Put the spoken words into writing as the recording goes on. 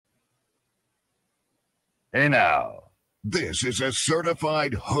Hey now, this is a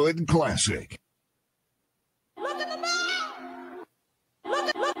certified hood classic. Look at the ball!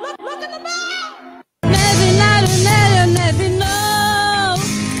 Look at the ball! Never know,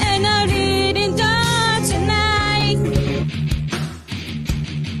 and I didn't die tonight.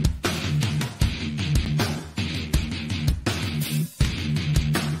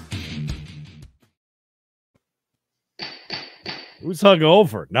 Who's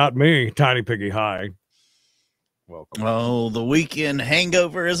hungover? Not me, Tiny Piggy High. Welcome. Oh, the weekend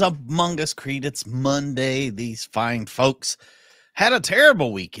hangover is among us, Creed. It's Monday. These fine folks had a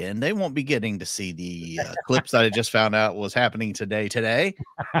terrible weekend. They won't be getting to see the clips that I just found out was happening today.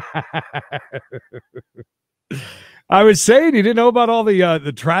 I was saying you didn't know about all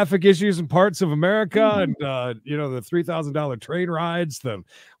the traffic issues in parts of America, and the $3,000 train rides, the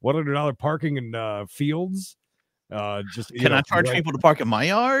 $100 parking in fields. Can I charge people to park in my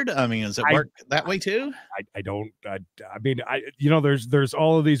yard? I mean, does it work that way too? There's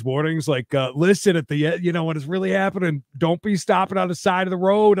all of these warnings like listen at the when it's really happening, don't be stopping on the side of the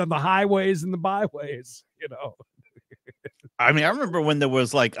road on the highways and the byways. I mean, I remember when there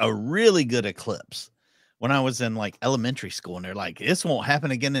was like a really good eclipse when I was in like elementary school, and they're like, this won't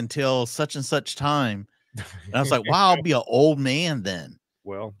happen again until such and such time. And I was like, wow, I'll be an old man then.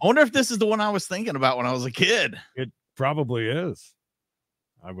 Well, I wonder if this is the one I was thinking about when I was a kid. It probably is.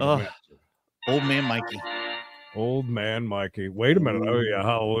 I would imagine. Old man Mikey. Old man Mikey. Wait a minute. Oh yeah,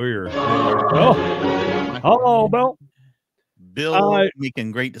 hallelujah. Oh, hello, Bill. Bill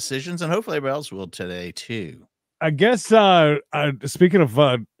making great decisions, and hopefully everybody else will today too. I guess speaking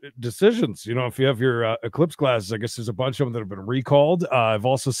of decisions, if you have your Eclipse glasses, I guess there's a bunch of them that have been recalled. I've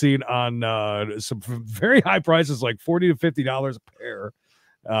also seen on some very high prices, like $40 to $50 a pair.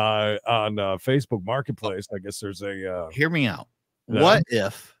 On Facebook Marketplace. I guess there's a hear me out. What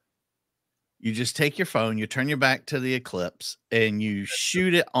if you just take your phone, you turn your back to the eclipse, and you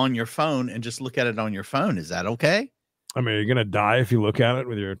shoot it on your phone and just look at it on your phone? Is that okay? I mean, you're gonna die if you look at it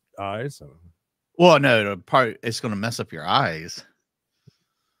with your eyes. Well, no, it's gonna mess up your eyes.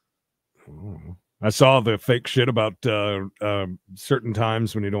 I saw the fake shit about certain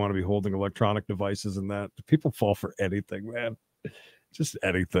times when you don't want to be holding electronic devices and that. People fall for anything, man. Just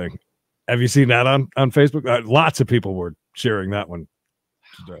anything. Have you seen that on Facebook? Lots of people were sharing that one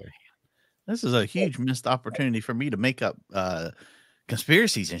today. This is a huge missed opportunity for me to make up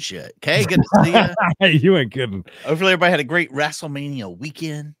conspiracies and shit. Okay, good to see you. You ain't kidding. Hopefully everybody had a great WrestleMania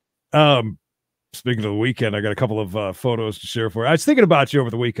weekend. Speaking of the weekend, I got a couple of photos to share for you. I was thinking about you over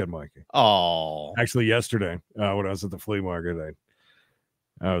the weekend, Mikey. Oh, actually yesterday when I was at the flea market,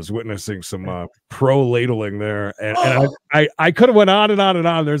 I was witnessing some pro ladling there, and I could have went on and on and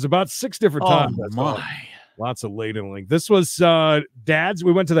on. There's about 6 different times. Lots of ladling. This was Dad's.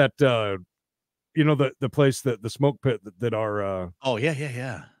 We went to that the place that the smoke pit that our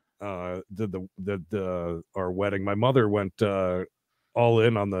did our wedding. My mother went all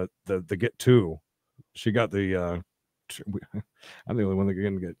in on the get two. She got the I'm the only one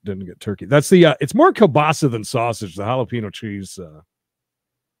that didn't get turkey. That's the it's more kielbasa than sausage. The jalapeno cheese.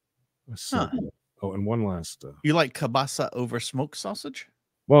 Oh, and one last. You like kielbasa over smoked sausage?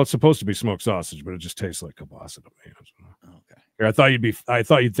 Well, it's supposed to be smoked sausage, but it just tastes like kielbasa to me. Okay. Here, I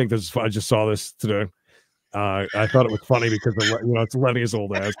thought you'd think this is. I just saw this today. I thought it was funny because it's Lenny's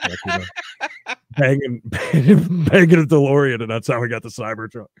old ass banging a DeLorean, and that's how we got the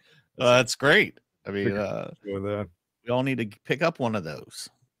Cybertruck. That's great. I mean, we all need to pick up one of those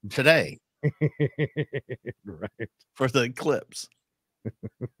today, right? For the eclipse.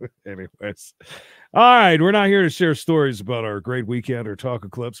 Anyways, all right, we're not here to share stories about our great weekend or talk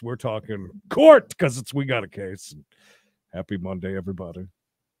eclipse. We're talking court because we got a case. Happy Monday, everybody.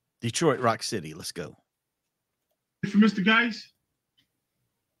 Detroit Rock City, let's go. For Mr. Geis,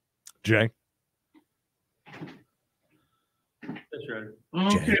 Jay. That's right.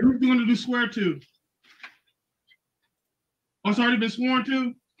 Okay, who's going to do swear to? Oh, it's already been sworn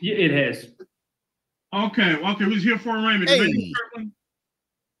to? Yeah, it has. Okay, who's here for arraignment? Hey.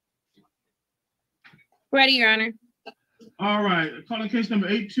 Ready, Your Honor. All right, calling case number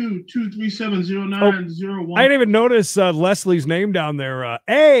 822370901. I didn't even notice Leslie's name down there.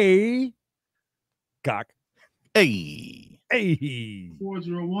 Cock. Hey.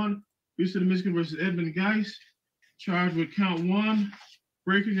 401. Houston, Michigan versus Edmund Geis. Charged with count 1,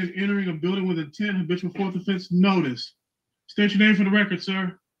 breaking and entering a building with intent, habitual fourth offense notice. State your name for the record,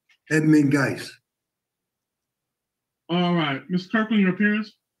 sir. Edmund Geis. All right, Mr. Kirkland, your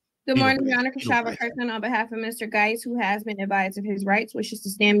appearance. Good morning, Your Honor. Kashava Kirkland, on behalf of Mr. Geis, who has been advised of his rights, wishes to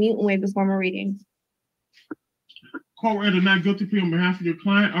stand mute and waive the formal reading. Court will enter not guilty plea on behalf of your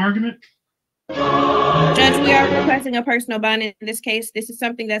client. Argument. Judge, we are requesting a personal bond in this case. This is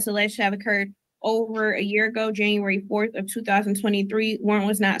something that's alleged to have occurred over a year ago, January 4th of 2023. Warrant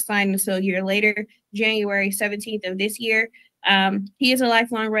was not signed until a year later, January 17th of this year. He is a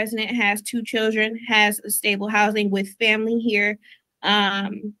lifelong resident, has 2 children, has stable housing with family here,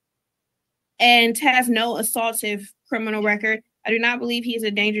 and has no assaultive criminal record. I do not believe he is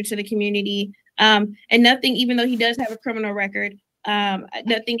a danger to the community. And nothing, even though he does have a criminal record,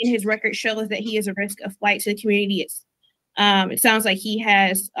 nothing in his record shows that he is a risk of flight to the community. It sounds like he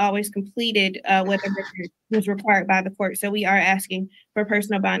has always completed what the record was required by the court. So we are asking for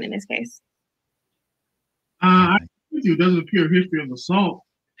personal bond in this case. I agree with you. It doesn't appear a history of assault,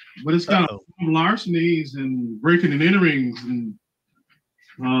 but it's got larcenies and breaking and enterings and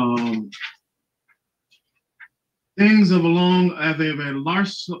things of a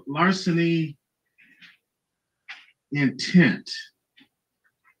larceny intent.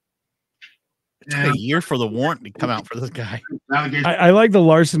 It took a year for the warrant to come out for this guy. I like the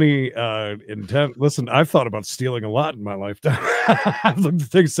larceny intent. Listen, I've thought about stealing a lot in my lifetime. I've looked at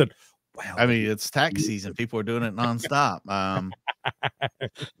things and said, well, I mean, it's tax season. People are doing it nonstop.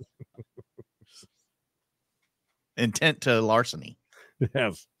 Intent to larceny.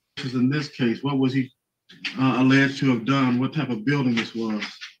 Yes. In this case, what was he alleged to have done? What type of building this was?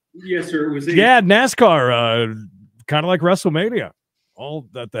 Yes, sir. It was NASCAR, kind of like WrestleMania. All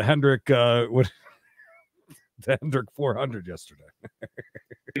that the Hendrick the Hendrick 400 yesterday.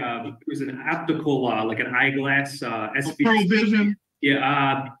 It was an optical, like an eyeglass SB. Pearl Vision.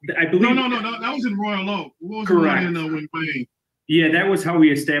 Yeah, I believe. No. That was in Royal Oak. What was Correct. The one in Wayne? Yeah, that was how we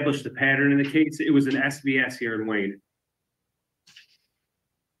established the pattern in the case. It was an SVS here in Wayne.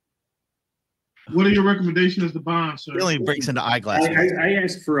 What are your recommendations as the bond, sir? Really breaks into eyeglass. I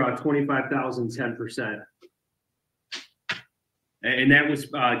asked for 25,000, 10%. And that was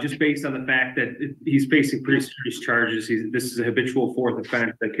just based on the fact that he's facing pretty serious charges. This is a habitual 4th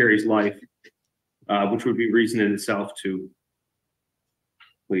offense that carries life, which would be reason in itself to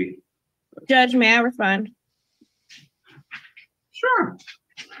plea. Judge, may I respond? Sure.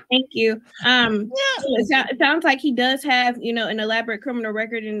 Thank you. It sounds like he does have, an elaborate criminal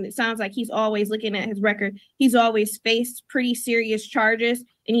record, and it sounds like he's always looking at his record. He's always faced pretty serious charges,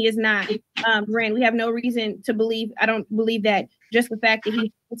 and he is not ran. We have no reason to believe. I don't believe that just the fact that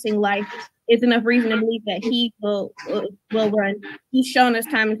he's facing life is enough reason to believe that he will run. He's shown us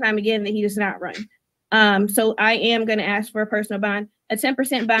time and time again that he does not run. So I am going to ask for a personal bond, a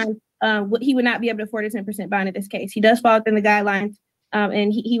 10% bond. He would not be able to afford a 10% bond in this case. He does fall within the guidelines.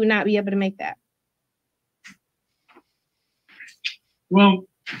 And he would not be able to make that. Well,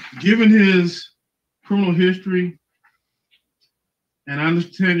 given his criminal history, and I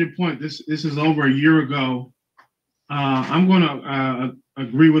understand your point, this is over a year ago. I'm going to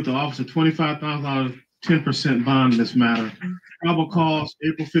agree with the officer, $25,000, 10% bond in this matter. Probable cause,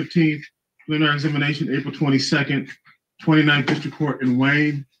 April 15th, preliminary examination, April 22nd, 29th District Court in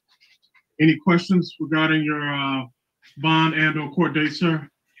Wayne. Any questions regarding your bond and or court date, sir?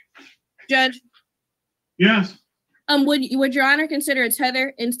 Judge? Yes. Would Your Honor consider a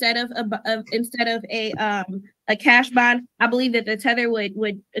tether instead of a cash bond? I believe that the tether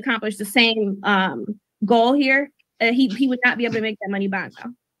would accomplish the same goal here. He would not be able to make that money bond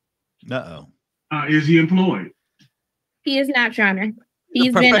though. Is he employed? He is not, Your Honor.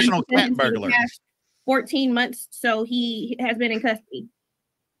 He's been professional cat burglar. 14 months, so he has been in custody.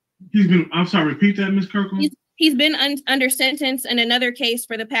 He's been. I'm sorry. Repeat that, Ms. Kirkland. He's been under sentence in another case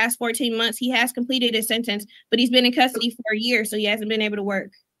for the past 14 months. He has completed his sentence, but he's been in custody for a year, so he hasn't been able to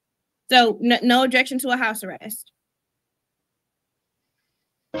work. So no objection to a house arrest.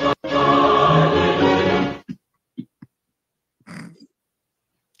 Thank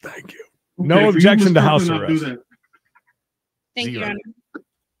you. Okay, no objection to house arrest. Thank you, Your Honor.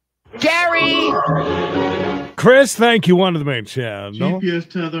 Gary! Chris, thank you. One of the main channel. GPS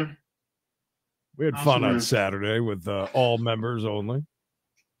tether. We had fun on Saturday with all members only.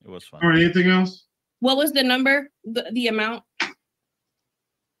 It was fun. All right, anything else? What was the number, the amount?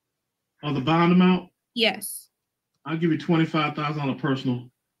 Oh, the bond amount? Yes. I'll give you $25,000 on a personal.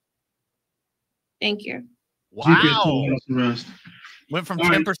 Thank you. Wow. Arrest. Went from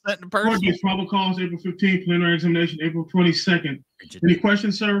 10% to personal. Probable cause, April 15th, preliminary examination, April 22nd. Any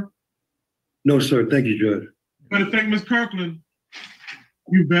questions, sir? No, sir. Thank you, Judge. Better thank Ms. Kirkland.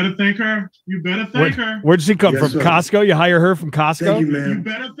 You better thank her. You better thank her. Where does she come from? Sir. Costco? You hire her from Costco? Thank you, man. You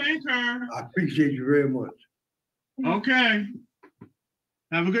better thank her. I appreciate you very much. Okay.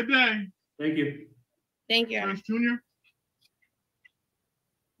 Have a good day. Thank you. Thank you. Judge Junior.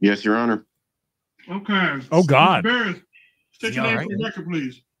 Yes, Your Honor. Okay. Oh, God. Barris, state your name right? for the record,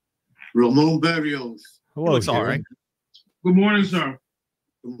 please. Ramon Barrios. Hello, Looks all dude. right. Good morning, sir.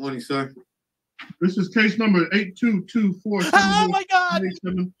 Good morning, sir. This is case number 8224. Oh my God.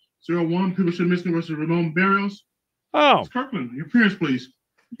 701. People should Michigan versus Ramon Barrios. Oh, Ms. Kirkland, your appearance, please.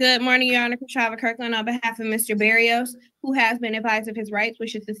 Good morning, Your Honor. Kashava Kirkland on behalf of Mr. Barrios, who has been advised of his rights,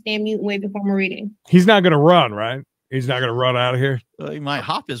 wishes to stand mute and waive the formal reading. he's not going to run, right? He's not going to run out of here. Well, he might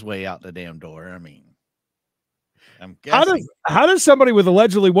hop his way out the damn door. I mean, I'm How guessing. does somebody with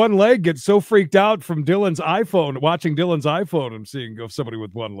allegedly one leg get so freaked out from Dylan's iPhone, watching Dylan's iPhone and seeing somebody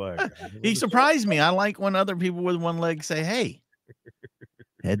with one leg? He surprised me. I like when other people with one leg say, "Hey,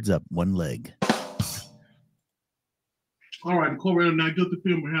 heads up, one leg." All right, the court rendered not guilty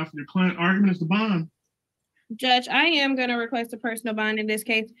plea on behalf of your client. Argument is the bond. Judge, I am going to request a personal bond in this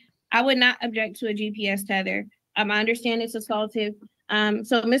case. I would not object to a GPS tether. I understand it's assaultive.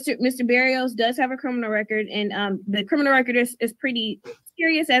 So Mr. Barrios does have a criminal record, and the criminal record is pretty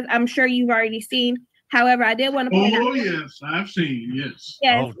serious, as I'm sure you've already seen. However, I did want to point out. Oh, yes, I've seen, yes.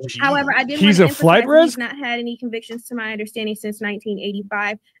 Yes. Oh, geez. However, I did He's want to a flight emphasize risk? he's not had any convictions, to my understanding, since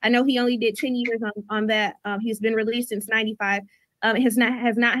 1985. I know he only did 10 years on that. He's been released since 95. Has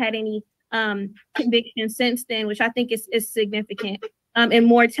not had any convictions since then, which I think is significant and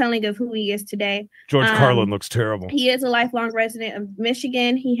more telling of who he is today. George Carlin looks terrible. He is a lifelong resident of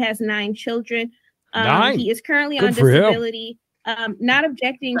Michigan. He has 9 children. 9? He is currently Good on for him. disability. Not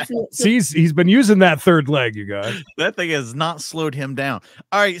objecting to See, he's been using that third leg, you guys. That thing has not slowed him down.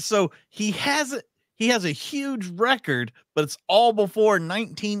 All right, so he has a huge record, but it's all before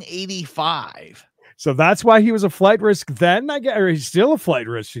 1985. So that's why he was a flight risk then, I guess, or he's still a flight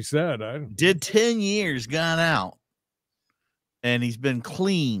risk, she said. Did 10 years, got out, and he's been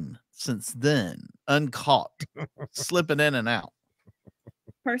clean since then, uncaught, slipping in and out.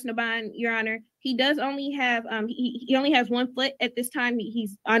 personal bond, Your Honor. He does only have he only has 1 foot at this time.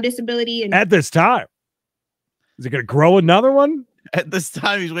 He's on disability, and At this time. Is it going to grow another one? At this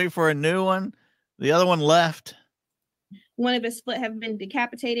time, he's waiting for a new one. The other one left. one of his foot have been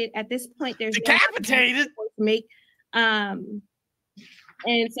decapitated. At this point, there's decapitated to make. And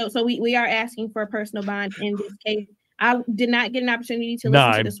so we are asking for a personal bond in this case. I did not get an opportunity to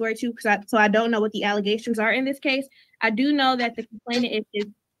listen to the swear to because I don't know what the allegations are in this case. I do know that the complainant is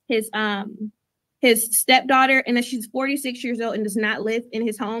his stepdaughter, and that she's 46 years old and does not live in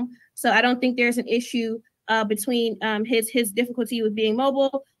his home. So I don't think there's an issue between his difficulty with being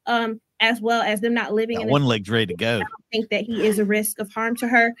mobile, as well as them not living in one leg's ready to go. I don't think that he is a risk of harm to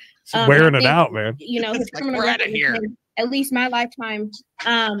her. Wearing it out, man. You know, his criminal we're outta record, here. at least my lifetime,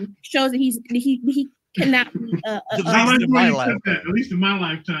 shows that he cannot be I like the way you said that. At least in my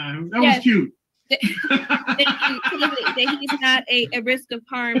lifetime, that was cute. that he's not a risk of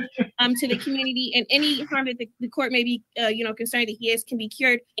harm to the community, and any harm that the court may be concerned that he is can be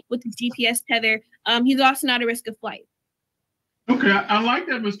cured with the GPS tether. He's also not a risk of flight. Okay, I like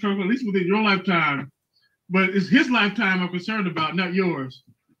that, Ms. Kirkland, at least within your lifetime. But it's his lifetime I'm concerned about, not yours.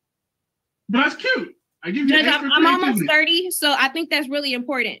 But that's cute. I give you Judge, extra I'm almost creativity. 30, so I think that's really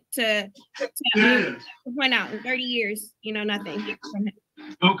important to point out. In 30 years, nothing from him.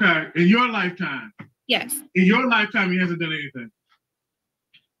 Okay, in your lifetime. Yes. In your lifetime, he hasn't done anything.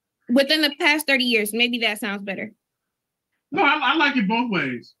 Within the past 30 years, maybe that sounds better. No, I like it both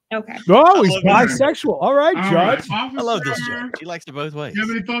ways. Okay. Oh, he's bisexual. All right, Judge. I love this judge. He likes it both ways. You have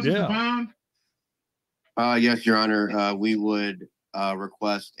any thoughts, Mr. Bond? Yes, Your Honor. We would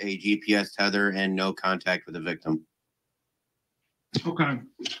request a GPS tether and no contact with the victim. Okay.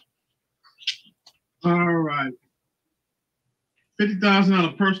 All right.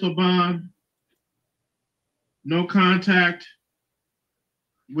 $50,000 personal bond. No contact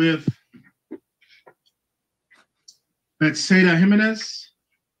with Betseda Jimenez.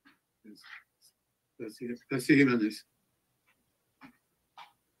 Let's see Jimenez.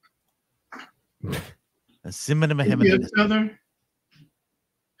 Tether.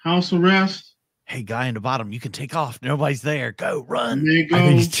 House arrest. Hey, guy in the bottom, you can take off. Nobody's there. Go, run. There you I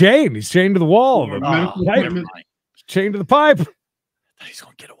think he's chained. He's chained to the wall. Medical Chained to the pipe. He's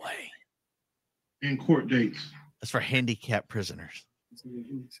going to get away. And court dates. That's for handicapped prisoners.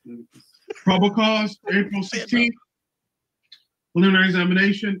 Probable cause, April 16th. Preliminary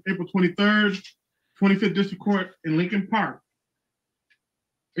examination, April 23rd. 25th District Court in Lincoln Park.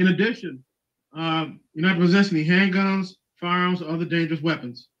 In addition, you're not possessing any handguns, firearms, or other dangerous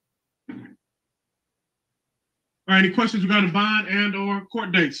weapons. All right, any questions regarding bond and or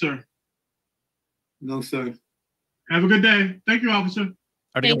court dates, sir? No, sir. Have a good day. Thank you, officer.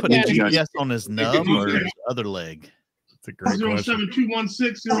 Are they going to put a GPS on his nub or his other leg? That's a great question.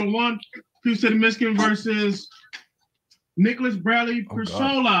 0721601, Creedence Michigan versus Nicholas Bradley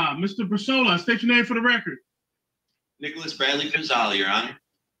Persola. Mr. Persola, state your name for the record. Nicholas Bradley Pizzali, Your Honor.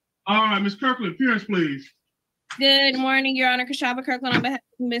 All right, Ms. Kirkland, appearance, please. Good morning, Your Honor. Kashaba Kirkland on behalf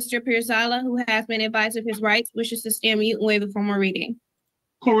of Mr. Pirzala, who has been advised of his rights, wishes to stand mute and waive a formal reading.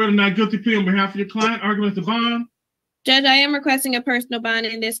 Court order not guilty plea on behalf of your client. Argument to bond. Judge, I am requesting a personal bond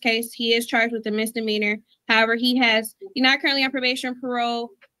in this case. He is charged with a misdemeanor. However, he's not currently on probation or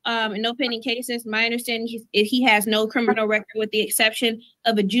parole, and no pending cases. My understanding is he has no criminal record with the exception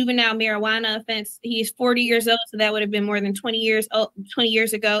of a juvenile marijuana offense. He is 40 years old, so that would have been more than 20 years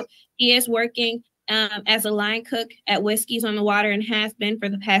ago. He is working as a line cook at Whiskey's on the Water and has been for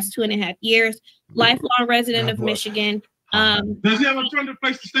the past 2.5 years. Lifelong resident of Michigan. Does he have a permanent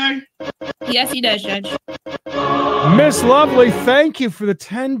place to stay? Yes, he does, Judge. Miss Lovely, thank you for the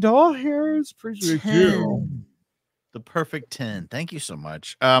 $10. Appreciate you. The perfect 10. Thank you so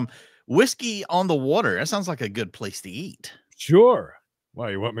much. Whiskey on the Water. That sounds like a good place to eat. Sure.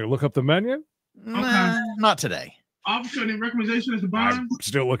 Why, you want me to look up the menu? Nah, not today. Officer, any recommendation as to bond? I'm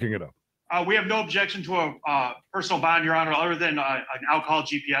still looking it up. We have no objection to a personal bond, Your Honor, other than an alcohol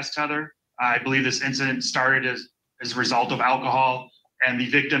GPS tether. I believe this incident started as a result of alcohol, and the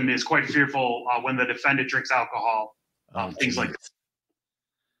victim is quite fearful when the defendant drinks alcohol, things like this.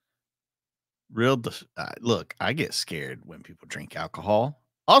 Look, I get scared when people drink alcohol.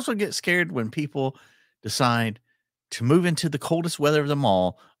 Also get scared when people decide to move into the coldest weather of them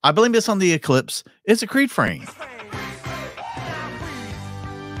all. I blame this on the eclipse. It's a Creed frame.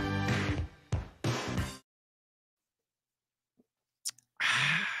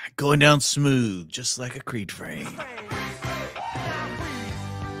 Going down smooth, just like a Creed frame.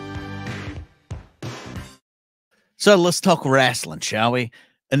 So let's talk wrestling, shall we?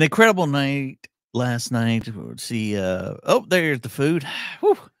 An incredible night last night. Let's see. Oh, there's the food.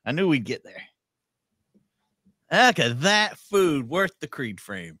 Whew, I knew we'd get there. Look at that food, worth the Creed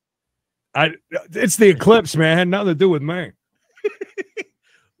frame. It's the eclipse, man. Had nothing to do with me.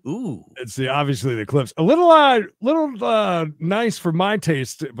 Ooh, it's obviously the eclipse. A little nice for my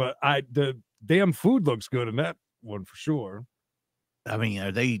taste, but the damn food looks good in that one for sure. I mean,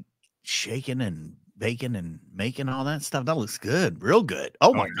 are they shaking and baking and making all that stuff? That looks good, real good.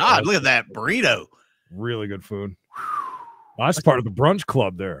 Oh my God, look at that burrito. Really good food. Well, that's part of the brunch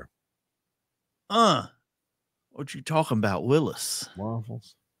club there. What you talking about, Willis?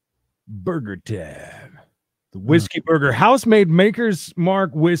 Waffles. Burger time. The whiskey burger, house-made Maker's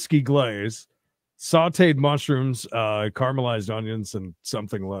Mark whiskey glaze, sauteed mushrooms, caramelized onions, and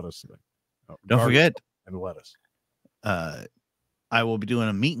something lettuce. Don't forget. And lettuce. I will be doing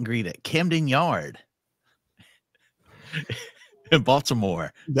a meet and greet at Camden Yard in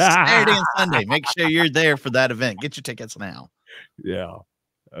Baltimore. Saturday and Sunday. Make sure you're there for that event. Get your tickets now. Yeah.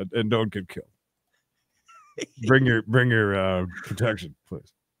 And don't get killed. Bring your protection,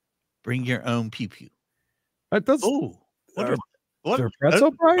 please. Bring your own pew-pew. Oh, what are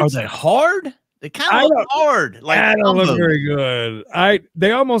pretzel bites? Are they hard? They kind of look hard. Like I don't look very good.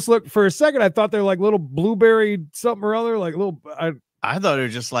 They almost look, for a second I thought they're like little blueberry something or other, like little. I thought they were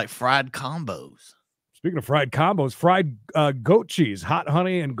just like fried combos. Speaking of fried combos, fried goat cheese, hot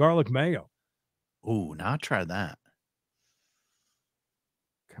honey, and garlic mayo. Ooh, now I try that.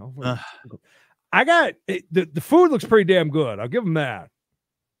 I got the food looks pretty damn good. I'll give them that.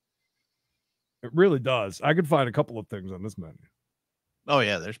 It really does. I could find a couple of things on this menu. Oh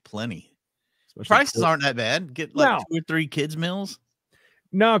yeah, there's plenty. Prices aren't that bad. Get like 2 or 3 kids meals.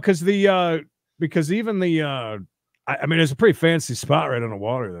 No, because even the I mean, it's a pretty fancy spot right on the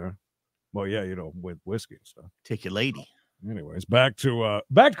water there. Well, yeah, with whiskey and stuff. Take your lady. Anyways, back to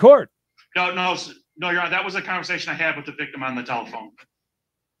court. No, Your Honor, that was a conversation I had with the victim on the telephone.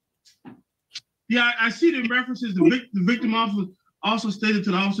 Yeah, I see the references. The victim also stated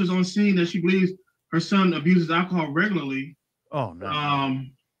to the officers on scene that she believes her son abuses alcohol regularly. Oh no.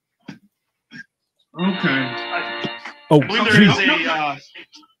 Okay.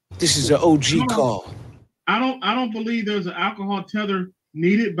 This is an OG call. I don't believe there's an alcohol tether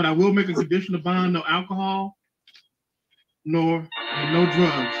needed, but I will make a condition of bond: no alcohol, no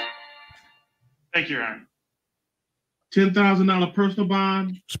drugs. Thank you, Your Honor. $10,000 personal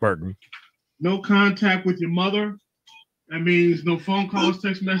bond. Spartan. No contact with your mother. That means no phone calls,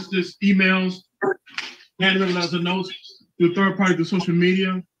 text messages, emails, handwritten letters or notes to a third party through social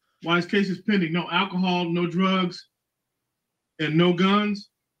media. While his case is pending, no alcohol, no drugs, and no guns.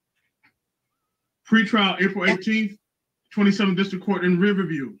 Pre-trial April 18th, 27th District Court in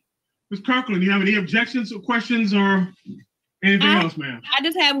Riverview. Ms. Kirkland, do you have any objections or questions or anything else, ma'am? I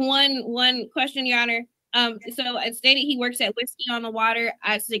just have one question, Your Honor. So it stated he works at Whiskey on the Water.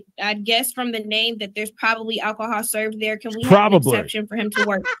 I guess from the name that there's probably alcohol served there. Can we have an exception for him to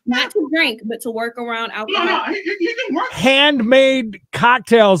work? Not to drink, but to work around alcohol. No, he can work. Handmade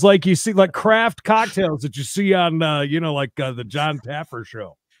cocktails like you see, like craft cocktails that you see on, like the John Taffer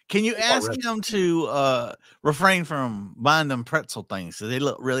show. Can you ask him to refrain from buying them pretzel things? So they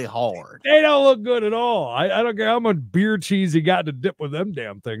look really hard. They don't look good at all. I don't care how much beer cheese he got to dip with them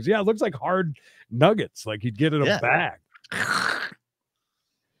damn things. Yeah, it looks like hard nuggets, like he'd get in a bag.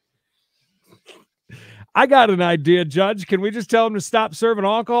 I got an idea, Judge. Can we just tell him to stop serving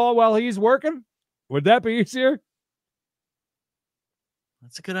alcohol while he's working? Would that be easier?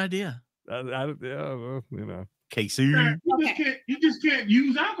 That's a good idea. Casey. You just can't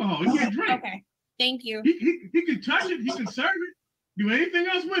use alcohol. You can't drink. Okay. Thank you. He can touch it. He can serve it. Do anything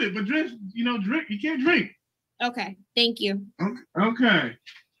else with it, but drink. Drink. You can't drink. Okay. Thank you. Okay.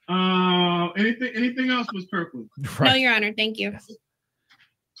 Anything else, Ms. Kirkland? Right. No, Your Honor. Thank you.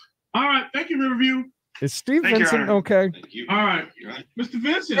 All right. Thank you, Riverview. Is Steve Vincent okay? All right. Mr.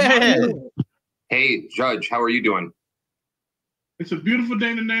 Vincent. Hey, Judge. How are you doing? It's a beautiful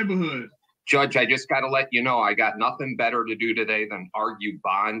day in the neighborhood. Judge, I just got to let you know I got nothing better to do today than argue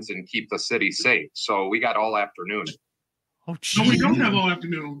bonds and keep the city safe. So we got all afternoon. Oh, no, we don't have all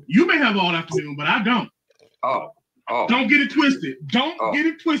afternoon. You may have all afternoon, but I don't. Oh. Don't get it twisted. Don't get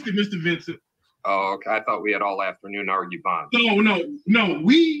it twisted, Mr. Vincent. Oh, okay. I thought we had all afternoon to argue bonds. No.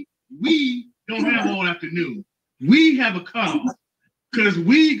 We don't have all afternoon. We have a cutoff because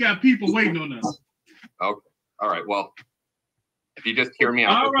we got people waiting on us. Okay. All right. Well, if you just hear me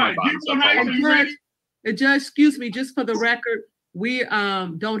out. All right. Judge, excuse me, just for the record, we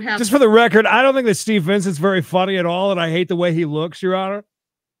don't have. Just for the record, I don't think that Steve Vincent's very funny at all, and I hate the way he looks, Your Honor.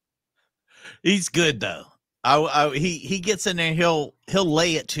 He's good though. He gets in there. He'll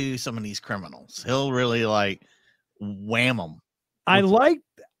lay it to some of these criminals. He'll really like wham them. I like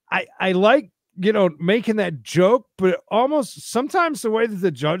making that joke, but almost sometimes the way that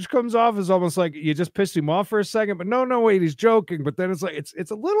the judge comes off is almost like you just pissed him off for a second. But no, wait, he's joking. But then it's like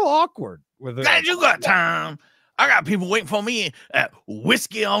it's a little awkward with it. Guys, you got time? I got people waiting for me at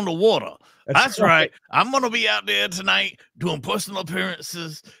Whiskey on the Water. That's right. I'm gonna be out there tonight doing personal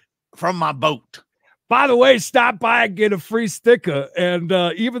appearances from my boat. By the way, stop by and get a free sticker. And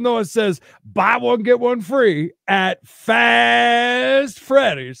even though it says buy one, get one free at Fast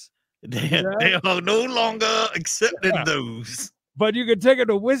Freddy's, they are no longer accepting those. But you can take it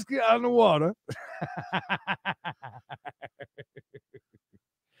to Whiskey on the Water.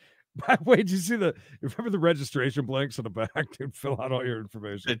 By the way, did you see remember the registration blanks on the back to fill out all your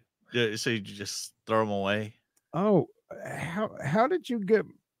information? So you just throw them away? Oh, how did you get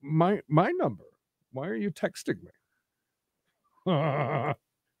my number? Why are you texting me?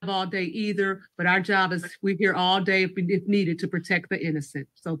 All day either, but our job is we're here all day if needed to protect the innocent.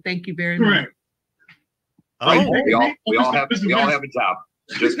 So thank you very much. We all have a job.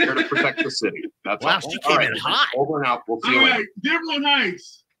 Just here to protect the city. That's wow, all. She came in hot. Over and out. We'll see you later. Dearborn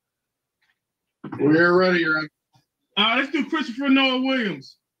Heights. We're ready, Your Honor. Let's do Christopher Noah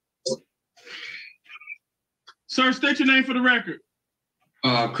Williams. Sir, state your name for the record.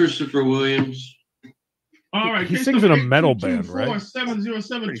 Christopher Williams. All right. He sings in a metal band, right?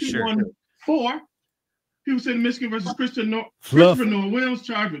 707-214. People said Michigan versus Christopher Noah Williams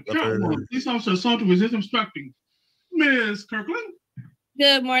charged with count one. Police officer assaulted resist obstructing. Ms. Kirkland.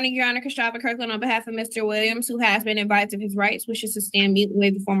 Good morning, Your Honor. Christopher Kirkland on behalf of Mr. Williams, who has been advised of his rights, wishes to stand mute and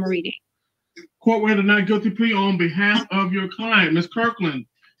waive the formal reading. Court will have a not guilty plea on behalf of your client, Ms. Kirkland.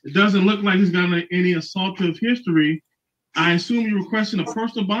 It doesn't look like he's got any assaultive history. I assume you're requesting a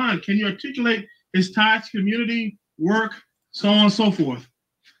personal bond. Can you articulate his ties to community, work, so on and so forth?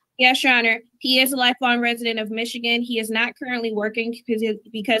 Yes, Your Honor. He is a lifelong resident of Michigan. He is not currently working because he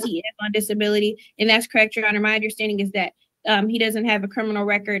is on disability, and that's correct, Your Honor. My understanding is that he doesn't have a criminal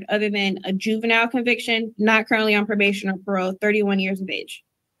record other than a juvenile conviction, not currently on probation or parole, 31 years of age.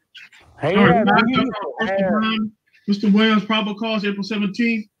 Hey, Mr. Williams, probable cause April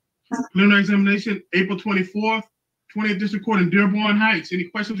 17th, preliminary examination April 24th, 20th District Court in Dearborn Heights. Any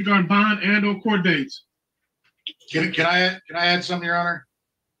questions regarding bond and or court dates? Can I add something, Your Honor?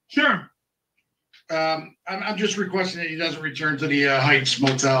 Sure. I'm just requesting that he doesn't return to the Heights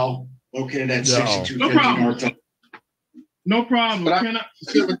Motel located at 6250 No problem. North. No problem.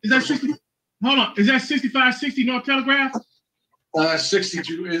 Is that 60? Hold on. Is that 6560 North Telegraph?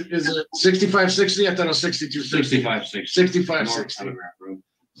 62 is it 6560? I thought it was 6260. 6560.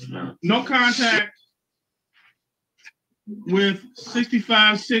 No contact with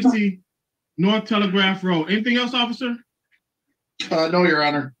 6560 North Telegraph Road. Anything else, officer? No, Your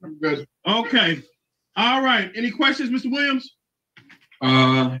Honor. I'm good. Okay. All right. Any questions, Mr. Williams?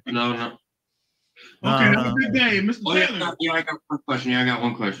 No. Okay, have a good day, Mr. Taylor. Yeah, I got one question. Yeah, I got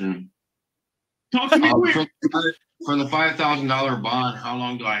one question. Talk to me quick. For the $5,000 bond, how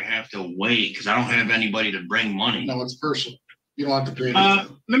long do I have to wait? Because I don't have anybody to bring money. No, it's personal. You don't have to pay.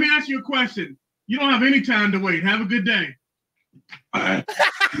 Let me ask you a question. You don't have any time to wait. Have a good day. All right.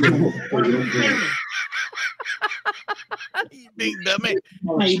 You big dummy.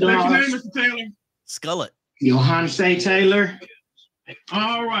 What's your name, Mr. Taylor? Skullet. Johan Say Taylor.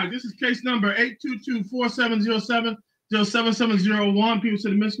 All right. This is case number 822-4707-07701. People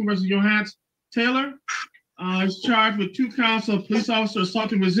said Michigan versus Johan Taylor. Is charged with 2 counts of police officer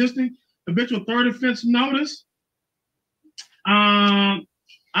assaulting resisting, habitual third offense notice. I'm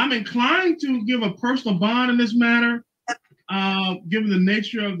inclined to give a personal bond in this matter, given the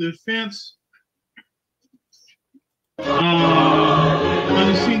nature of the offense.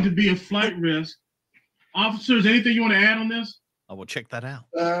 Doesn't seem to be a flight risk. Officers, anything you want to add on this? I will check that out.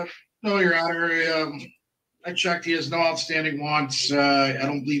 No, Your Honor. I checked. He has no outstanding wants. I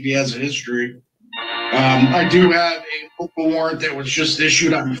don't believe he has a history. I do have a local warrant that was just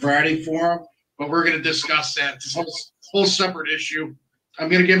issued on Friday for him, but we're going to discuss that. It's a whole separate issue. I'm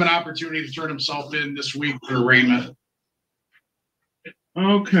going to give him an opportunity to turn himself in this week for arraignment.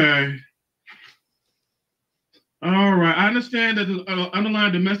 Okay. All right. I understand that the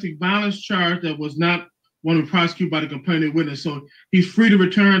underlying domestic violence charge that was not one to be prosecuted by the complaining witness, so he's free to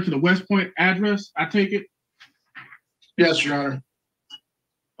return to the West Point address, I take it? Yes, Your Honor.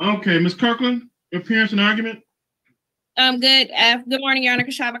 Okay. Ms. Kirkland, your appearance and argument? Good. Good morning, Your Honor.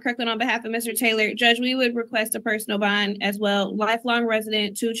 Kashava Kirkland on behalf of Mr. Taylor. Judge, we would request a personal bond as well. Lifelong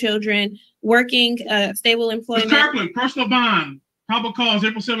resident, 2 children, working, stable employment. Ms. Kirkland, personal bond. Probable cause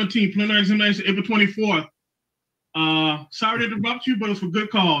April 17th, preliminary examination April 24th. Sorry to interrupt you, but it's for good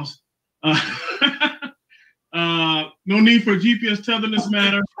cause. No need for a GPS tether in this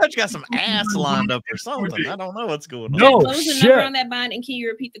matter. I got some ass lined up or something. I don't know what's going on. No, what was the number on that bond, and can you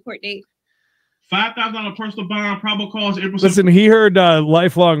repeat the court date? $5,000 personal bond, probable cause April 17th. Listen, he heard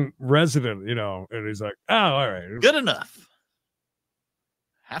lifelong resident, and he's like, oh, all right. Good enough.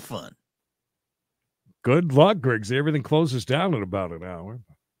 Have fun. Good luck, Griggsy. Everything closes down in about an hour.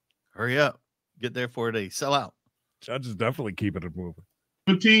 Hurry up. Get there for a day. Sell out. Judge is definitely keeping it moving.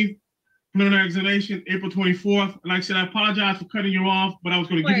 17th, preliminary examination April 24th. Like I said, I apologize for cutting you off, but I was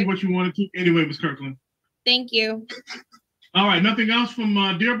going to give you what you wanted to anyway, Ms. Kirkland. Thank you. All right. Nothing else from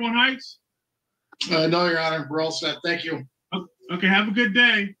Dearborn Heights? No, Your Honor. We're all set. Thank you. Okay. Have a good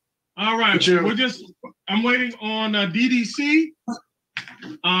day. All right. I'm waiting on DDC.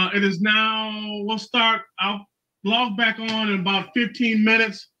 It is now, I'll log back on in about 15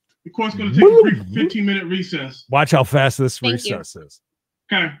 minutes. The court's going to take a brief 15-minute recess. Watch how fast this recess is.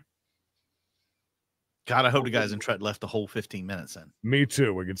 Okay. God, I hope the guys in Tret left the whole 15 minutes in. Me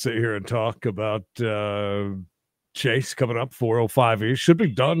too. We could sit here and talk about Chase coming up 405. He should be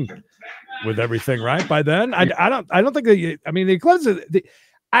done with everything right by then. I don't think that. The close.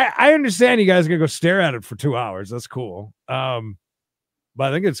 I understand you guys are gonna go stare at it for 2 hours. That's cool. But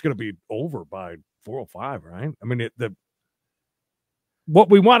I think it's gonna be over by 405, right? I mean, what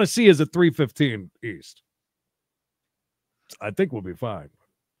we want to see is a 3:15 East. I think we'll be fine.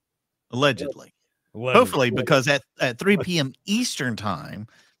 Allegedly. Hopefully, because at 3 p.m. Eastern time,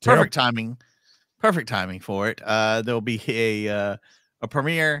 perfect timing for it. There'll be a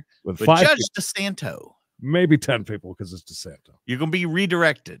premiere with Judge DeSanto. Maybe 10 people because it's DeSanto. You're gonna be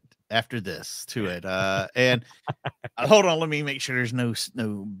redirected after this to it. And hold on, let me make sure there's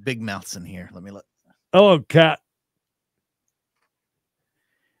no big mouths in here. Let me look. Hello, cat.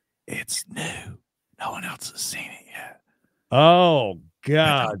 It's new. No one else has seen it yet. Oh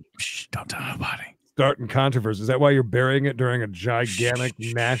God! Shh, don't tell nobody. Starting controversy. Is that why you're burying it during a gigantic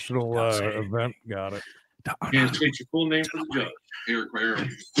national event? Got it. You state your full name for the judge. Eric Coyera.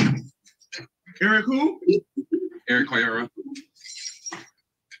 Eric who? Eric Coyera.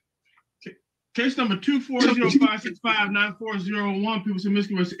 Case number 240-565-9401. People say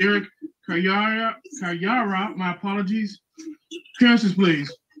Michigan versus Eric Coyera. My apologies. Appearances,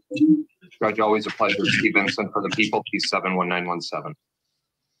 please. Judge, always a pleasure. Steve Vincent for the people. Case 71917.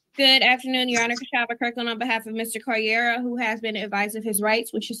 Good afternoon, Your Honor. Kashava Kirkland on behalf of Mr. Coyera, who has been advised of his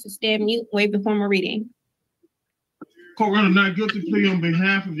rights, which is to stand mute, waive the formal reading. Court runner not guilty plea on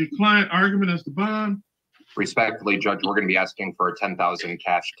behalf of your client. Argument as to bond. Respectfully, Judge, we're going to be asking for a 10,000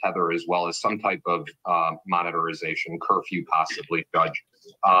 cash tether as well as some type of monitorization, curfew possibly, Judge.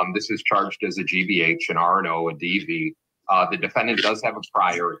 This is charged as a GBH, an R&O, a DV. The defendant does have a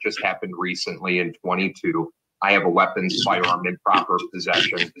prior. It just happened recently in 22. I have a weapons, firearm in proper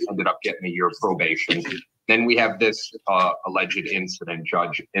possession, ended up getting a year of probation. Then we have this alleged incident,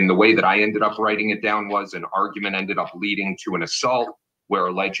 Judge. And the way that I ended up writing it down was an argument ended up leading to an assault where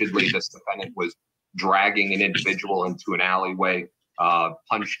allegedly this defendant was dragging an individual into an alleyway,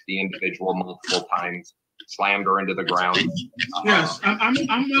 punched the individual multiple times, slammed her into the ground. Yes,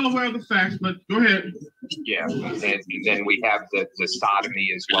 I'm well aware of the facts, but go ahead. Yeah, and then we have the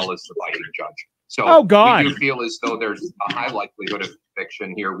sodomy as well as the biting, Judge. So oh, God. We do feel as though there's a high likelihood of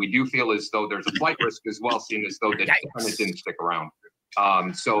conviction here. We do feel as though there's a flight risk as well, seeing as though the defendant didn't stick around.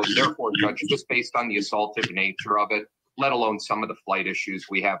 So therefore, Judge, just based on the assaultive nature of it, let alone some of the flight issues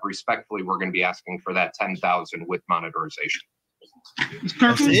we have, respectfully, we're going to be asking for that $10,000 with monitorization.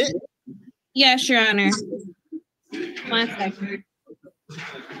 That's it? Yes, Your Honor. 1 second.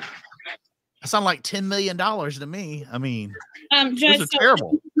 That sounds like $10 million to me. I mean, Judge, this is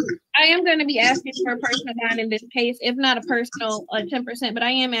terrible. I am going to be asking for a personal bond in this case, if not a personal 10%, but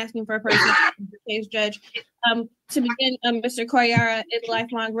I am asking for a personal bond in this case, Judge. To begin, Mr. Koyara is a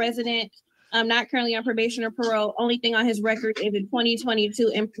lifelong resident, not currently on probation or parole. Only thing on his record is a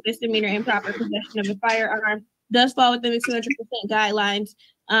 2022 misdemeanor improper possession of a firearm. Does fall within the 200% guidelines,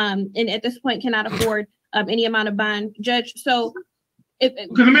 and at this point cannot afford any amount of bond, Judge. So, let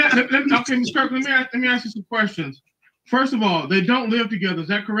me ask you some questions. First of all, they don't live together. Is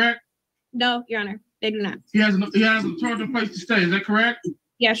that correct? No, Your Honor, they do not. He has a permanent place to stay. Is that correct?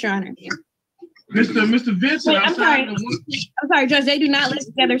 Yes, Your Honor. Mr. Vincent. Wait, I'm sorry, Judge. They do not live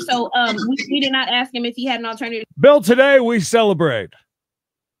together, so we did not ask him if he had an alternative. Bill, today we celebrate.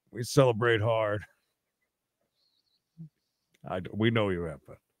 We celebrate hard. We know you have,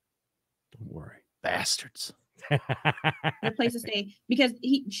 but don't worry, bastards. A place to stay because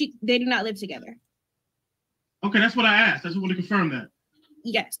they do not live together. Okay, that's what I asked. I just want to confirm that.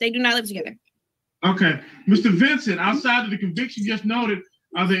 Yes, they do not live together. Okay, Mr. Vincent. Outside of the conviction just noted,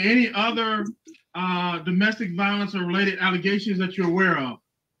 are there any other domestic violence or related allegations that you're aware of?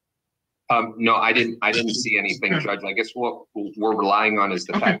 No, I didn't see anything, Judge. I guess what we're relying on is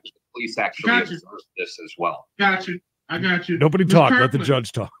the fact that the police actually observed this as well. Got you. I got you. Nobody talk. Let the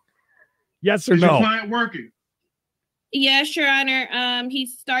judge talk. Yes or is no? Your client working? Yes, Your Honor.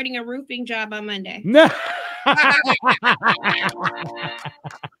 He's starting a roofing job on Monday. No.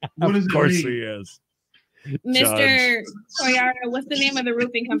 Of course he is. Mr. Koyara, what's the name of the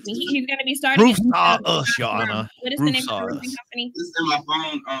roofing company? He's going to be starting. Roof us, Your Honor. What is the name of the roofing company? This is in my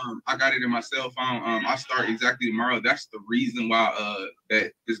phone. I got it in my cell phone. I start exactly tomorrow. That's the reason why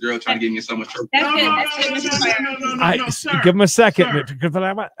that this girl trying to get me in so much trouble. That's good. Sir. Give him a second.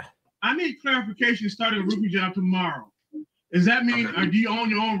 I need clarification. Starting a roofing job tomorrow. Does that mean do you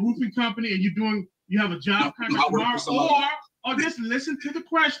own your own roofing company and you have a job contract tomorrow? Or just listen to the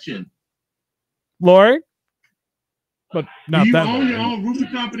question. Lori? But not do you that own way. your own roofing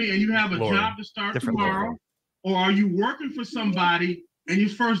company and you have a job to start tomorrow? Or are you working for somebody and your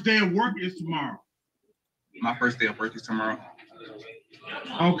first day of work is tomorrow? My first day of work is tomorrow.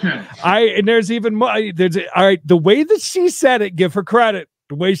 Okay. And there's even more. All right. The way that she said it, give her credit.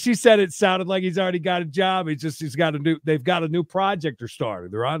 The way she said it sounded like he's already got a job. They've got a new project they're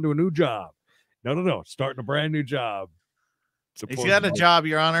starting. They're on to a new job. No. Starting a brand new job. He's got a job,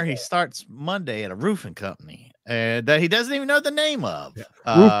 Your Honor. He starts Monday at a roofing company that he doesn't even know the name of. Yeah.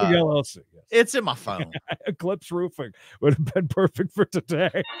 Roofing LLC. Yes. It's in my phone. Eclipse Roofing would have been perfect for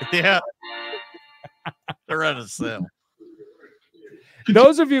today. Yeah. They're at a sale.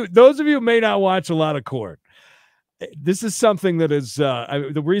 Those of you who may not watch a lot of court, this is something that is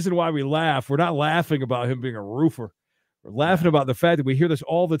the reason why we laugh. We're not laughing about him being a roofer. We're laughing about the fact that we hear this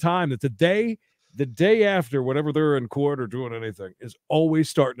all the time, that the day after, whenever they're in court or doing anything, is always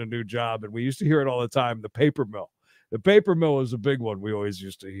starting a new job. And we used to hear it all the time, the paper mill. The paper mill is a big one we always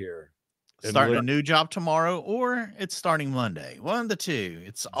used to hear. Starting a new job tomorrow, or it's starting Monday. One of the two.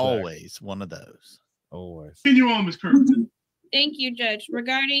 It's always one of those. Always. Continue on, Ms. Kirk. Thank you, Judge.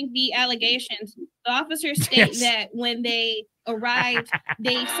 Regarding the allegations, the officers state that when they arrived,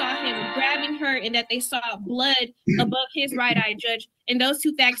 they saw him grabbing her and that they saw blood above his right eye, Judge. And those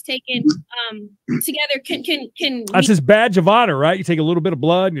two facts taken together can that's his badge of honor, right? You take a little bit of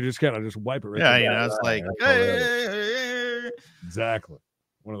blood and you just kind of wipe it right there. Yeah, it's like exactly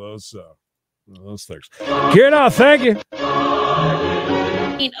one of those things. Here now, thank you.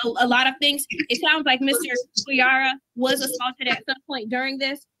 A lot of things. It sounds like Mr. Koyara was assaulted at some point during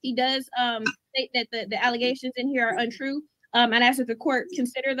this. He does state that the allegations in here are untrue. And ask that the court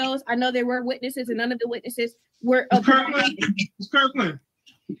consider those. I know there were witnesses, and none of the witnesses were. Ms. Kirkland,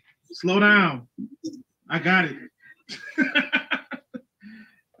 slow down. I got it.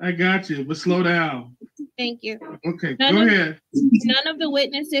 I got you, but slow down. Thank you. Okay, None go of- ahead. None of the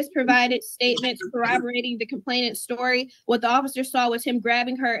witnesses provided statements corroborating the complainant's story. What the officer saw was him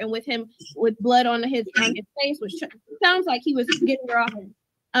grabbing her and with blood on his face, which sounds like he was getting her off him.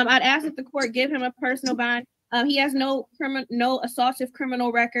 I'd ask that the court give him a personal bond. He has no assaultive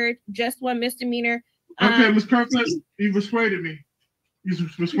criminal record, just one misdemeanor. Okay, Ms. Kirkland, you persuaded me. You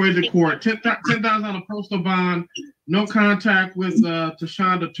persuaded the court. $10,000 personal bond, no contact with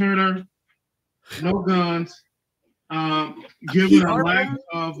Tashonda Turner, no guns. Given a lack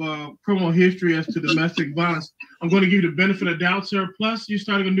of criminal history as to domestic violence, I'm going to give you the benefit of doubt, sir. Plus, you're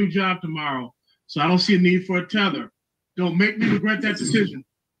starting a new job tomorrow, so I don't see a need for a tether. Don't make me regret that decision.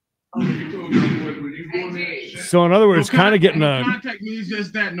 So in other words, kind of getting a contact means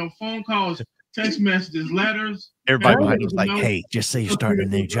just that. No phone calls, text messages, letters. Everybody behind was like, "Hey, just say you're starting a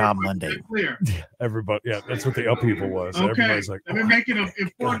new job Monday." Clear. Everybody, yeah, that's what the upheaval was. Okay, Everybody's like, let me make it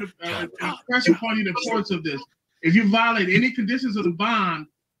important. Impress upon you the importance of this. If you violate any conditions of the bond,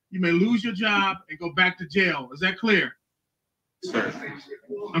 you may lose your job and go back to jail. Is that clear? Sir.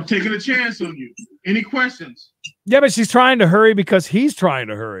 I'm taking a chance on you. Any questions? yeah, but she's trying to hurry because he's trying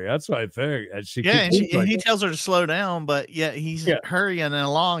to hurry. That's what I think. And she Yeah, keeps and he tells her to slow down, but yet he's hurrying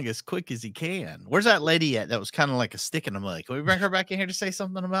along as quick as he can. Where's that lady at? That was kind of like a stick in the mud. Can we bring her back in here to say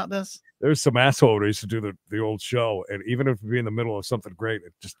something about this? There's some asshole that used to do the old show, and even if we be in the middle of something great,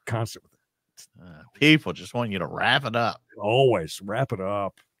 it just constant with it. People just want you to wrap it up. Always wrap it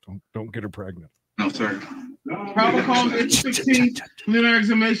up. Don't get her pregnant. No, sir. Probable cause April 16th, preliminary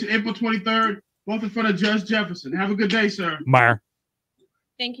examination April 23rd, both in front of Judge Jefferson. Have a good day, sir. Meyer.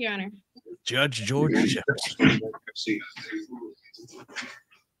 Thank you, Your Honor. Judge George Jefferson.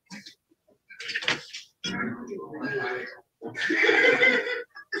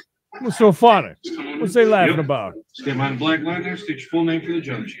 What's so funny? What's they laughing about? Step on the black line there. State your full name for the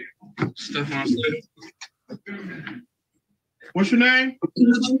judge. Stefan Slater. What's your name?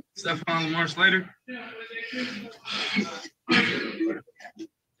 Stefan Lamar Slater.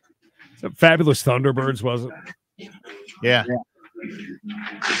 Fabulous Thunderbirds, was it? Yeah.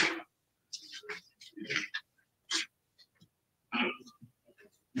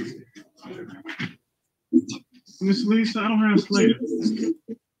 Miss Lisa, I don't have Slater.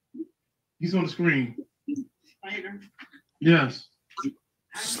 He's on the screen. Slater? Yes.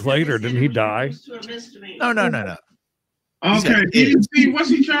 Slater, didn't he die? No. Okay, DMC, what's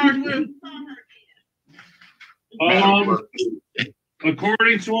he charged with?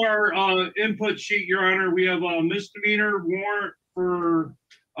 According to our input sheet, Your Honor, we have a misdemeanor warrant for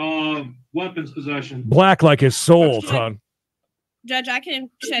weapons possession. Black like his soul, Ton. Judge, I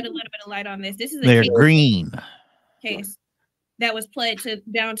can shed a little bit of light on this. This is a They're case, green. case that was pled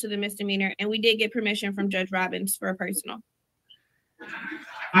down to the misdemeanor, and we did get permission from Judge Robbins for a personal.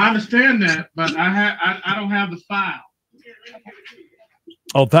 I understand that, but I don't have the file.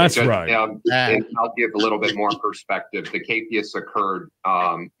 Oh, that's Just, right. And I'll give a little bit more perspective. The capias occurred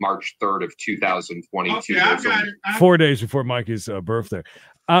March 3rd of 2022. Okay, I got it. 4 days before Mikey's birthday.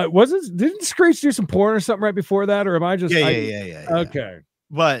 Didn't Screech do some porn or something right before that, or am I just? Yeah. Okay,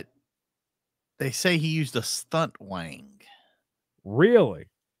 but they say he used a stunt wang. Really?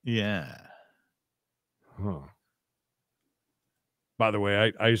 Yeah. Huh. By the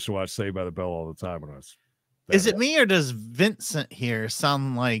way, I used to watch Saved by the Bell all the time when I was. Is it me or does Vincent here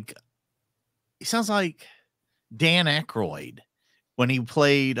sound like? He sounds like Dan Aykroyd when he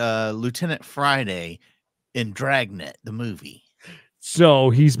played Lieutenant Friday in Dragnet, the movie. So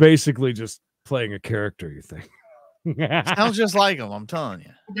he's basically just playing a character, you think? Sounds just like him, I'm telling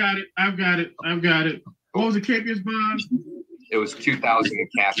you. I've got it. What was the capias bond? It was 2,000 in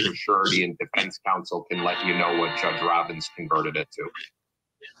cash or surety, and defense counsel can let you know what Judge Robbins converted it to.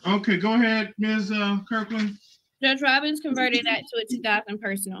 Okay, go ahead, Ms. Kirkland. Judge Robbins converted that to a 2,000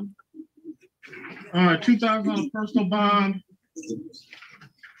 personal. All right, $2,000 personal bond.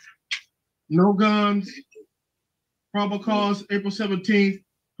 No guns. Probable cause April 17th.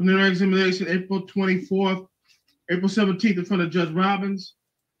 Preliminary examination April 24th. April 17th in front of Judge Robbins.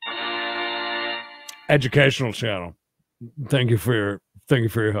 Educational channel. Thank you for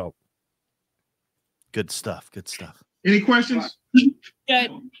your help. Good stuff. Any questions? Judge,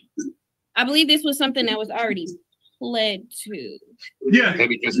 I believe this was something that was already pled to. Yeah.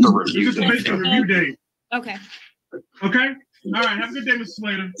 Maybe just a review. Just a basic review date. Okay. Okay. All right. Have a good day, Mr.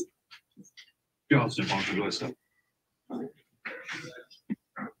 Slater. Y'all sit on the list up.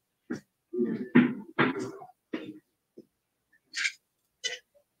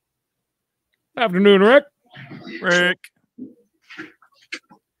 Afternoon, Rick.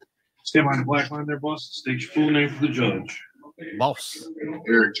 Stand behind the black line there, boss. State your full name for the judge. Boss.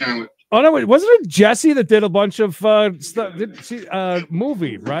 Eric Talent. Oh no, wasn't it Jesse that did a bunch of stuff?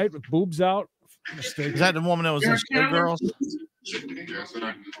 Movie, right? With boobs out. Is that the woman that was in Showgirls?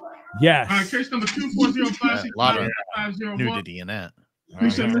 Yes. Case number 24056. A lot of nudity in that.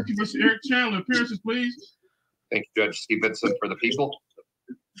 Please send Mikey versus Eric Chandler. Appearances, please. Thank you, Judge Stevenson, for the people.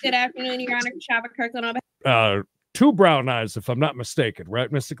 Good afternoon, Your Honor. Shava Kirkland on behalf. 2 brown eyes, if I'm not mistaken,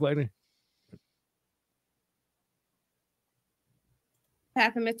 right, Mystic Lady?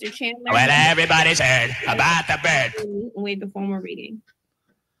 Behalf of Mr. Chandler. Well, everybody's heard about the bird. Wait the formal reading.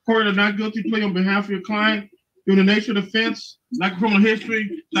 Court of not guilty plea on behalf of your client. Due to the nature of the offense, lack of criminal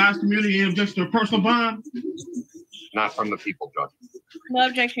history, size, community, and objection to a personal bond. Not from the people, Judge. No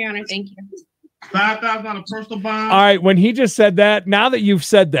objection, Your Honor. Thank you. $5,000 personal bond. All right, when he just said that, now that you've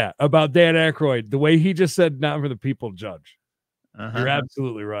said that about Dan Aykroyd, the way he just said not for the people, Judge. You're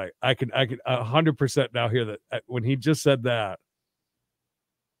absolutely right. I can 100% now hear that when he just said that.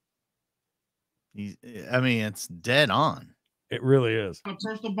 I mean, it's dead on. It really is. A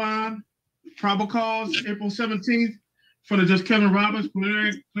personal bond, probable cause, April 17th, for the Judge Kevin Robbins,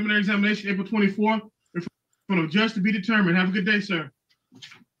 preliminary examination, April 24th, for the judge to be determined. Have a good day, sir.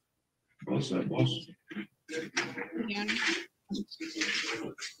 What's that, boss? Yeah.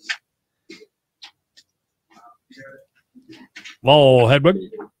 Whoa, Hedwig.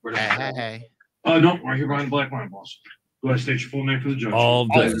 Hey. No, right here behind the black line, boss. Go ahead, state your full name for the judge. All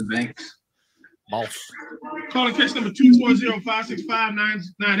day. Boss. Calling case number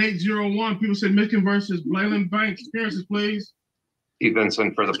 240-565-9801. People said Michigan versus Blayland Banks. Appearances, please.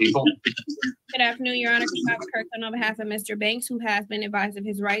 Stevenson for the people. Good afternoon, Your Honor. Shava Kirkland on behalf of Mr. Banks, who has been advised of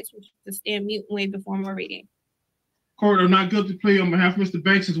his rights, which is to stand mute and waive the formal reading. Court of not guilty plea on behalf of Mr.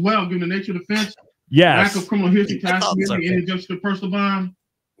 Banks as well, given the nature of the offense. Yes. Lack of criminal history, ties, community, any objection to personal bond.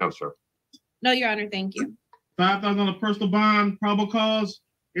 No, sir. No, Your Honor. Thank you. $5,000 personal bond, probable cause,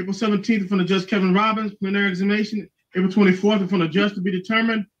 April 17th from the Judge Kevin Robbins, preliminary examination, April 24th from the judge to be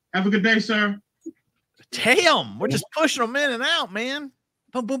determined. Have a good day, sir. Damn, we're just pushing them in and out, man.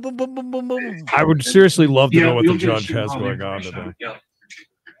 Boom, boom, boom, boom, boom, boom, boom. I would seriously love to know what the judge has going on today. Yeah.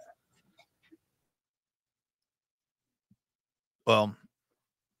 Well,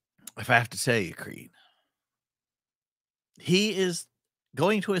 if I have to tell you, Creed, he is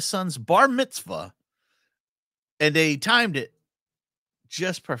going to his son's bar mitzvah, and they timed it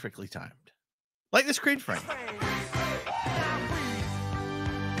just perfectly timed. Like this Creed frame.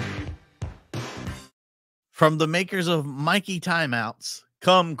 From the makers of Mikey timeouts,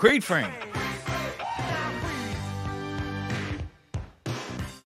 come Creed frame.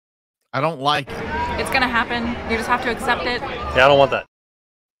 I don't like it. It's going to happen. You just have to accept it. Yeah, I don't want that.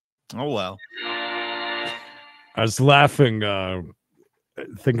 Oh, well. I was laughing,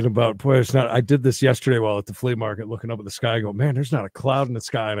 thinking about, boy, it's not. I did this yesterday while at the flea market, looking up at the sky. I go, man, there's not a cloud in the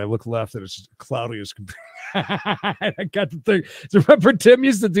sky. And I look left, and it's just cloudy as can be. I got to think. So remember, Tim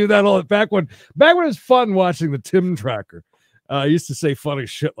used to do that all back when it was fun watching the Tim tracker. I used to say funny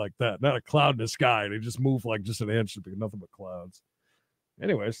shit like that. Not a cloud in the sky. They just move like just an inch. It'd be nothing but clouds.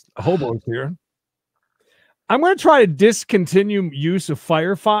 Anyways, Hobo's here. I'm going to try to discontinue use of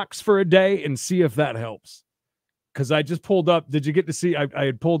Firefox for a day and see if that helps. Because I just pulled up. Did you get to see? I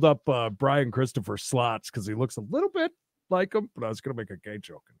had pulled up Brian Christopher Slots because he looks a little bit like him, but I was going to make a gay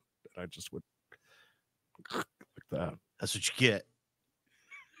joke. And I just would like that. That's what you get.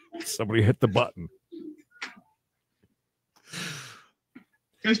 Somebody hit the button.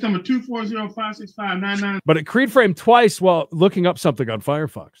 Case number 240-565-99. But it Creed framed twice while looking up something on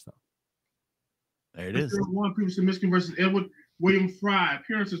Firefox, though. There it is. One previously Michigan versus Edward William Fry.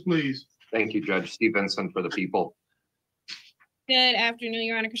 Appearances, please. Thank you, Judge Stevenson, for the people. Good afternoon,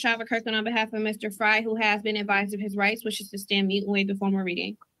 Your Honor. Kashava Kirkland on behalf of Mr. Fry, who has been advised of his rights, which is to stand mute and waive the formal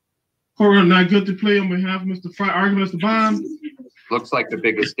reading. Court of not guilty plea on behalf of Mr. Fry. Argument, Mr. Bond. Looks like the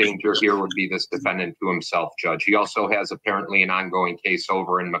biggest danger here would be this defendant to himself, Judge. He also has apparently an ongoing case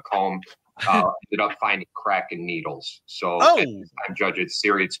over in Macomb. Ended up finding crack and needles. So at this time, Judge, it's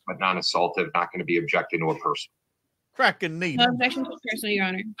serious but non-assaultive. Not going to be objecting to a person. Crack and needles. No objection to personal, Your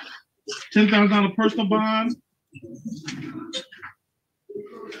Honor. $10,000 personal bond.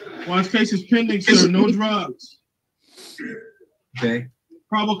 While his case is pending, sir, no drugs. Okay.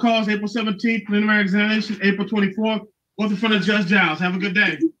 Probable cause, April 17th. Preliminary examination, April 24th. Both in front of Judge Giles. Have a good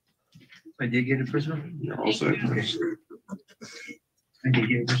day. I did get a personal. You're all set. I did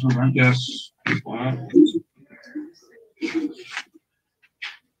get a personal bond. Yes. Wow.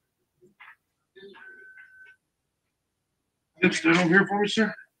 Stand over here for me,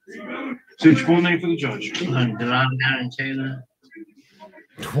 sir. State your full name for the judge. Devon Taylor.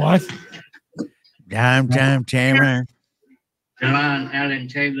 What? Time, Taylor. Devon Allen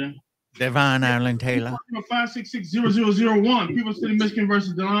Taylor. Devon Allen Taylor. 566-0001. People City, Michigan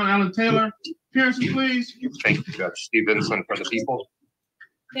versus Devon Allen Taylor. Appearances, please. Thank you, Judge Stevenson, for the people.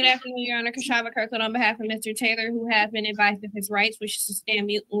 Good afternoon, Your Honor. Kashava Kirkland on behalf of Mr. Taylor, who has been advised of his rights, wishes to stand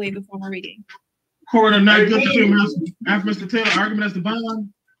mute and waive the formal reading. Court of not guilty to after Mr. Taylor argument as the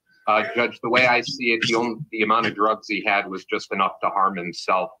bond. Judge, the way I see it, the amount of drugs he had was just enough to harm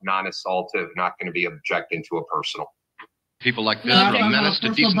himself, non-assaultive, not going to be objecting to a personal. People like this are a menace to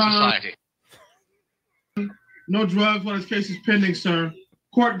decent society. No drugs while this case is pending, sir.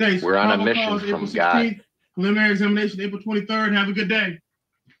 Court dates. We're on a mission cause, from April 16th, God. Preliminary examination, April 23rd. Have a good day.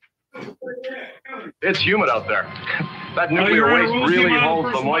 It's humid out there. That Well, nuclear Your Honor, waste what was the really amount of holds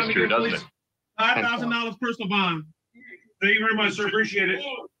the personal bond moisture, again, doesn't please? it? $5,000 personal bond. Thank you very much, sir. Appreciate it.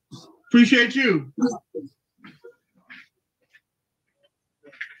 Appreciate you.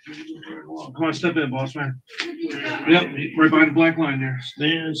 Come on, step in, boss man. Yep, right behind the black line there.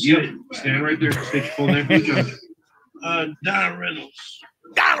 Stand right there. State your full name, please, Judge. Don Reynolds.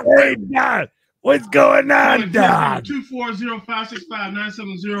 Hey, Don, what's going on, Don?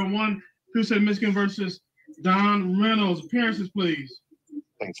 240-565-9701. Creedence, Michigan versus Don Reynolds. Appearances, please.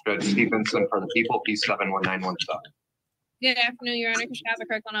 Thanks, Judge Stevenson, for the people. P71917. Good afternoon, Your Honor. Kashava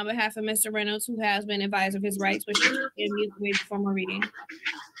Kirkland on behalf of Mr. Reynolds, who has been advised of his rights, wishes to stand mute and waive the formal reading.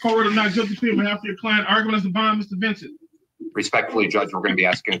 Court of not guilty plea on behalf of your client. Argument as the bond, Mr. Vincent. Respectfully, Judge, we're going to be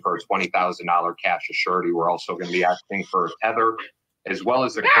asking for a $20,000 cash assurity. We're also going to be asking for a tether, as well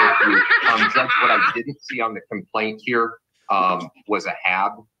as a curfew. Judge, what I didn't see on the complaint here was a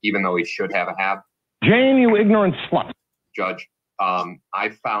HAB, even though he should have a HAB. Jane, you ignorant slut. Judge, I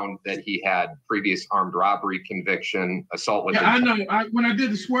found that he had previous armed robbery conviction, assault with. Yeah, I know. When I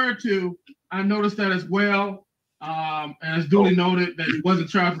did the swear to, I noticed that as well. And it's duly noted that he wasn't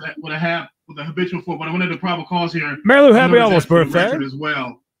charged with a habitual for. But I went into probable cause here. Marilu, happy almost birthday as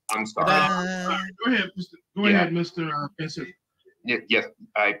well. I'm sorry. Go ahead, Mr. Vincent. Yes,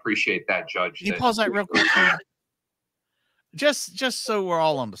 I appreciate that, Judge. Can you pause that real quick? Just so we're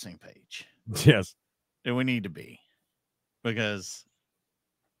all on the same page. Yes. And we need to be. Because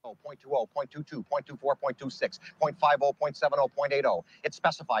 0.20, 0.22, 0.24, 0.26, 0.50, 0.70, 0.80. It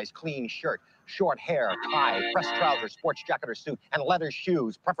specifies clean shirt, short hair, tie, pressed trousers, sports jacket or suit, and leather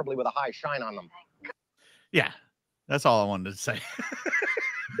shoes, preferably with a high shine on them. yeah, that's all I wanted to say.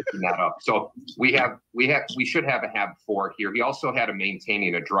 That up. So we should have a HAB 4 here. He also had a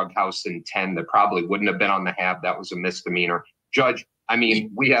maintaining a drug house in 10 that probably wouldn't have been on the HAB. That was a misdemeanor. Judge, I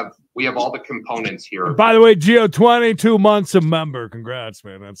mean, we have all the components here. By the way, Gio, 22 months a member. Congrats,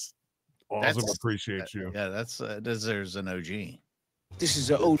 man. That's awesome. Appreciate you. Yeah, that's deserves an OG. This is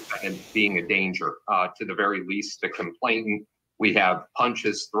an OG. And being a danger, to the very least, the complainant. We have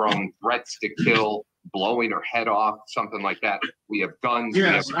punches thrown, threats to kill, blowing her head off, something like that. We have guns.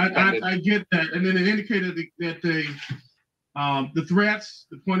 Yes, I get that. And then it indicated that the threats,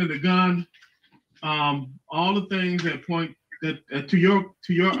 the point of the gun, all the things that point that to your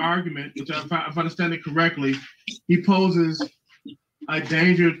argument, which if I understand it correctly, he poses a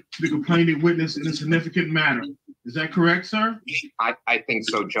danger to the complaining witness in a significant manner. Is that correct, sir? I think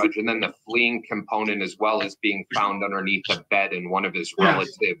so, Judge. And then the fleeing component, as well as being found underneath a bed in one of his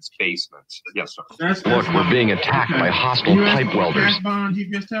relatives' basements. Yes, sir. Look, we're being attacked by hostile pipe welders. Cash bond,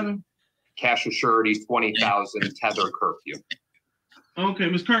 GPS tether? Cash assurity, 20,000, tether curfew. Okay,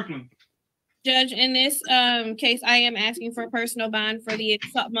 Ms. Kirkland. Judge, in this case, I am asking for a personal bond for the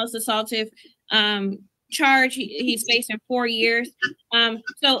most assaultive charge. He's facing 4 years.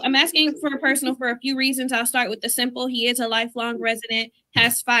 So I'm asking for a personal for a few reasons. I'll start with the simple. He is a lifelong resident,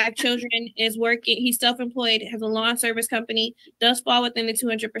 has 5 children, is working. He's self-employed, has a lawn service company, does fall within the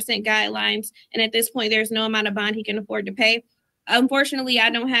 200% guidelines. And at this point, there's no amount of bond he can afford to pay. Unfortunately, I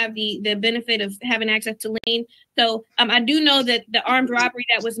don't have the benefit of having access to lien. So I do know that the armed robbery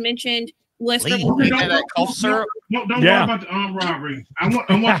that was mentioned was from Don't worry about the armed robbery. I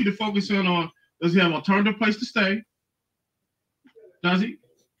want you to focus in on, does he have an alternative place to stay? Does he?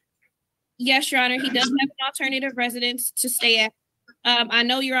 Yes, Your Honor. He does have an alternative residence to stay at. I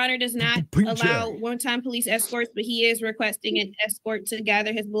know Your Honor does not allow one-time police escorts, but he is requesting an escort to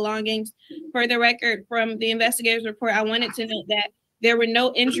gather his belongings. For the record, from the investigator's report, I wanted to note that there were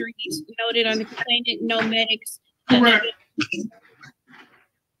no injuries noted on the complainant, no medics. Correct.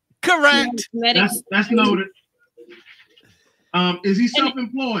 Correct. That's noted. Is he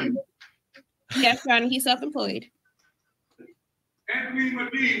self-employed? Yes, Your Honor. He's self-employed. Anthony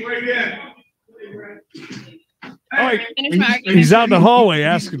McGee, right there. All right. He's out in the hallway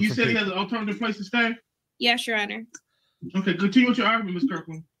asking You for said he people. has an alternative place to stay? Yes, Your Honor. Okay, continue with your argument, Ms.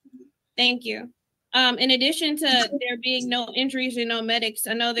 Kirkland. Thank you. In addition to there being no injuries and no medics,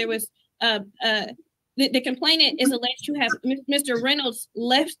 I know there was The complainant is alleged to have Mr. Reynolds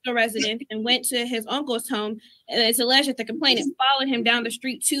left the residence and went to his uncle's home. And it's alleged that the complainant followed him down the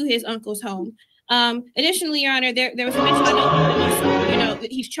street to his uncle's home. Additionally, Your Honor, there was a mention, I know,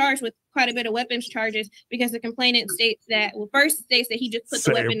 he's charged with quite a bit of weapons charges because the complainant states that, well, first states that he just put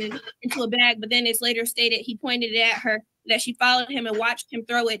the weapon into a bag, but then it's later stated he pointed it at her, that she followed him and watched him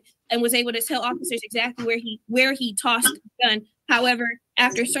throw it and was able to tell officers exactly where he tossed the gun. However,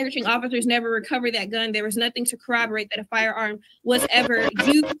 after searching, officers never recovered that gun. There was nothing to corroborate that a firearm was ever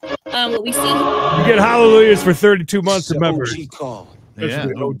used. What we see, you get hallelujahs for 32 months. Remember, OG call. That's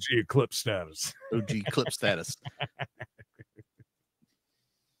the OG Eclipse status. OG Eclipse status.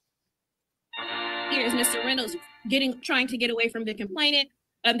 Here is Mr. Reynolds trying to get away from the complainant.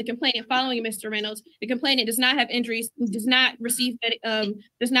 The complainant following Mr. Reynolds. The complainant does not have injuries, does not receive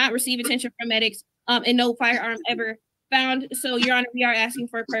attention from medics, and no firearm ever found. So, Your Honor, we are asking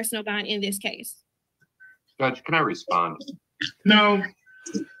for a personal bond in this case. Judge, can I respond? No,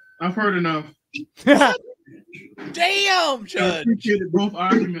 I've heard enough. Damn, Judge. I appreciated both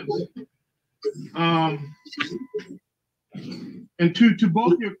arguments. And to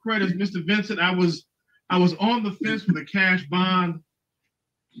both your credits, Mr. Vincent, I was on the fence for the cash bond.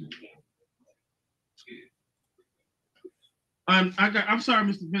 I'm sorry,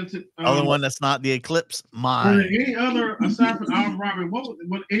 Mr. Vincent. Other one that's not the Eclipse, mine. Any other, aside from armed robbery,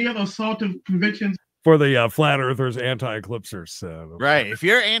 what any other assaultive convictions? For the flat earthers, anti-eclipsers. Right. If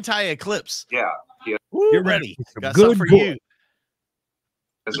you're anti-eclipse, yeah. You're ready. Got good something for you.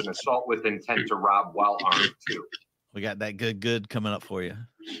 As an assault with intent to rob while armed too. We got that good coming up for you.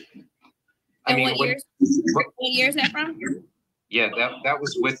 And what year is that from? Yeah, that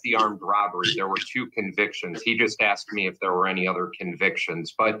was with the armed robbery. There were 2 convictions. He just asked me if there were any other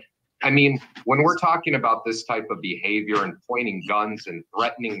convictions. But I mean, when we're talking about this type of behavior and pointing guns and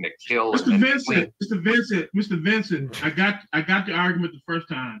threatening to kill, Mr. Vincent, I got the argument the first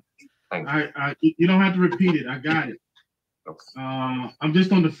time. You don't have to repeat it. I got it. I'm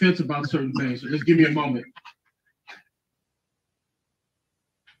just on the fence about certain things. So just give me a moment.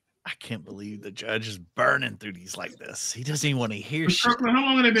 I can't believe the judge is burning through these like this. He doesn't even want to hear shit. How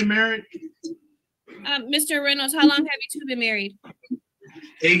long have they been married? Mr. Reynolds, how long have you two been married?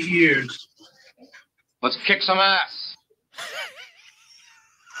 8 years. Let's kick some ass.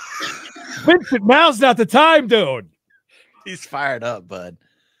 Vincent, now's not the time, dude. He's fired up, bud.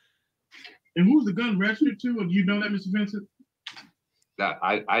 And who's the gun registered to? Do you know that, Mr. Vincent? That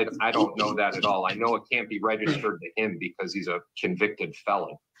I don't know that at all. I know it can't be registered to him because he's a convicted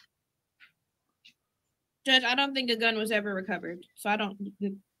felon. Judge, I don't think a gun was ever recovered, so I don't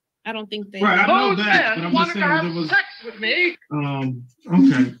think they. Right, I know that, but I'm just saying there was sex with me.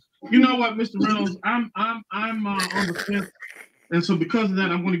 Okay. You know what, Mr. Reynolds, I'm on the fence, and so because of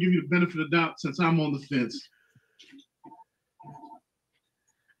that, I'm going to give you the benefit of the doubt since I'm on the fence.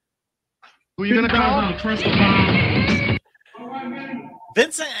 Who are you going to call?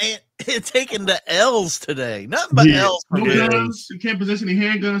 Vincent ain't taking the L's today. Nothing but L's. No guns. You can't possess any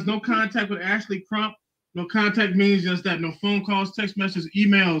handguns. No contact with Ashley Crump. No contact means just that. No phone calls, text messages,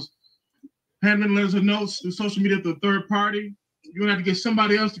 emails, handwritten letters or notes through social media to a third party. You're going to have to get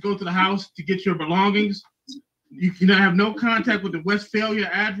somebody else to go to the house to get your belongings. You can have no contact with the Westphalia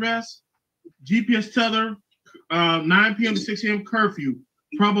address. GPS tether, 9 p.m. to 6 a.m. curfew.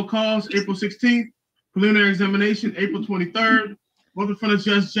 Probable cause, April 16th. Preliminary examination, April 23rd. Both in front of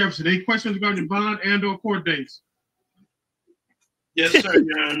Judge Jefferson. Any questions regarding bond and or court dates? Yes, sir,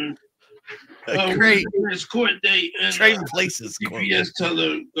 Your Honor. Great. This court date and trading places. GPS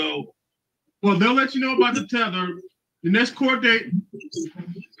tether go. Well, they'll let you know about the tether. The next court date,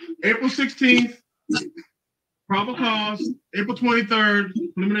 April 16th. Probable cause, April 23rd.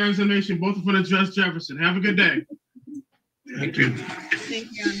 Preliminary examination, both in front of Judge Jefferson. Have a good day. Thank you. Thank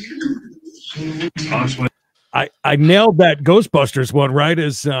you. Awesome. I nailed that Ghostbusters one right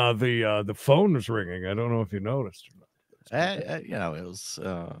as the phone was ringing. I don't know if you noticed.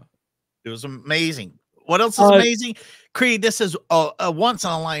 It was amazing. What else is amazing? Creed, this is a once in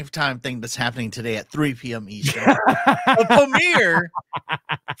a lifetime thing that's happening today at 3 p.m. Eastern. A premiere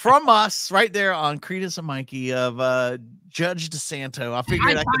from us right there on Creedence and Mikey of Judge DeSanto. I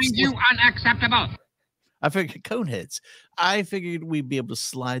figured I find you unacceptable. I figured Coneheads. I figured we'd be able to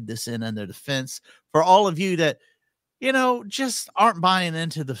slide this in under the fence for all of you that, just aren't buying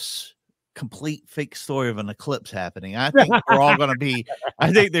into this complete fake story of an eclipse happening. I think we're all going to be,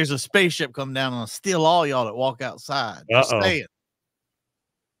 I think there's a spaceship coming down and steal all y'all that walk outside. Just saying.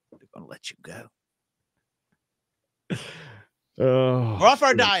 They're going to let you go. We're off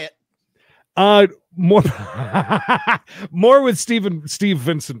our diet. More, more with Steve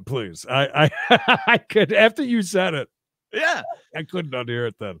Vincent, please. I could, after you said it. Yeah, I couldn't unhear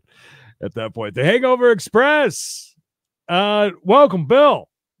it then. At that point, the Hangover Express. Welcome, Bill.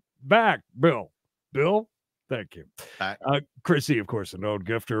 Back, Bill. Thank you. Chrissy, of course, a known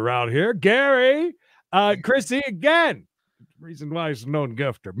gifter around here. Gary, Chrissy again. Reason why he's a known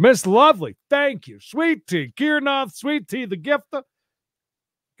gifter. Miss Lovely, thank you. Sweet Tea, Kiernoth, Sweet Tea, the gifter.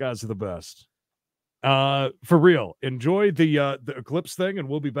 Guys are the best. For real, enjoy the Eclipse thing, and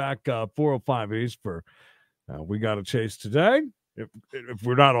we'll be back 4:05 East for We Got to Chase today. If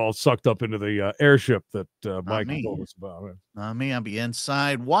we're not all sucked up into the airship that Mikey told us about. I'll be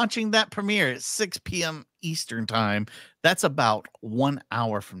inside watching that premiere at 6 p.m. Eastern time. That's about 1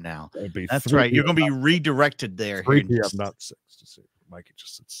 hour from now. That's right. You're going to be redirected there. 3 p.m., not 6. To see. Mikey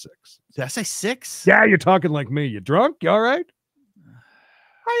just said 6. Did I say 6? Yeah, you're talking like me. You drunk? You all right?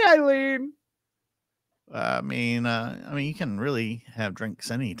 Hi, Eileen. I mean, you can really have drinks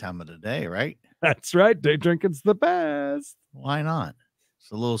any time of the day, right? That's right. Day drinking's the best. Why not?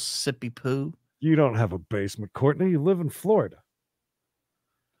 It's a little sippy poo. You don't have a basement, Courtney. You live in Florida.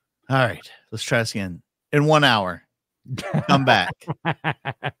 All right. Let's try this again. In 1 hour, come back.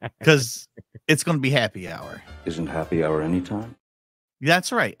 Because it's going to be happy hour. Isn't happy hour anytime?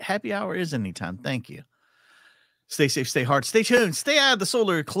 That's right. Happy hour is anytime. Thank you. Stay safe, stay hard, stay tuned, stay out of the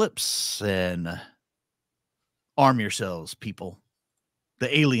solar eclipse, and arm yourselves, people.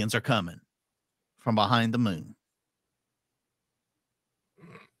 The aliens are coming from behind the moon.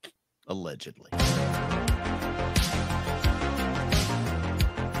 Allegedly.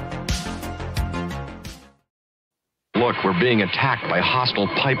 Look, we're being attacked by hostile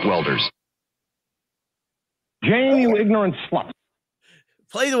pipe welders. Jane, you ignorant slut.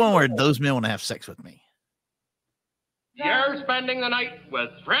 Play the one where those men want to have sex with me. You're spending the night with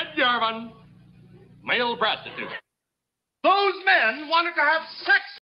Fred Garvin, male prostitute. Those men wanted to have sex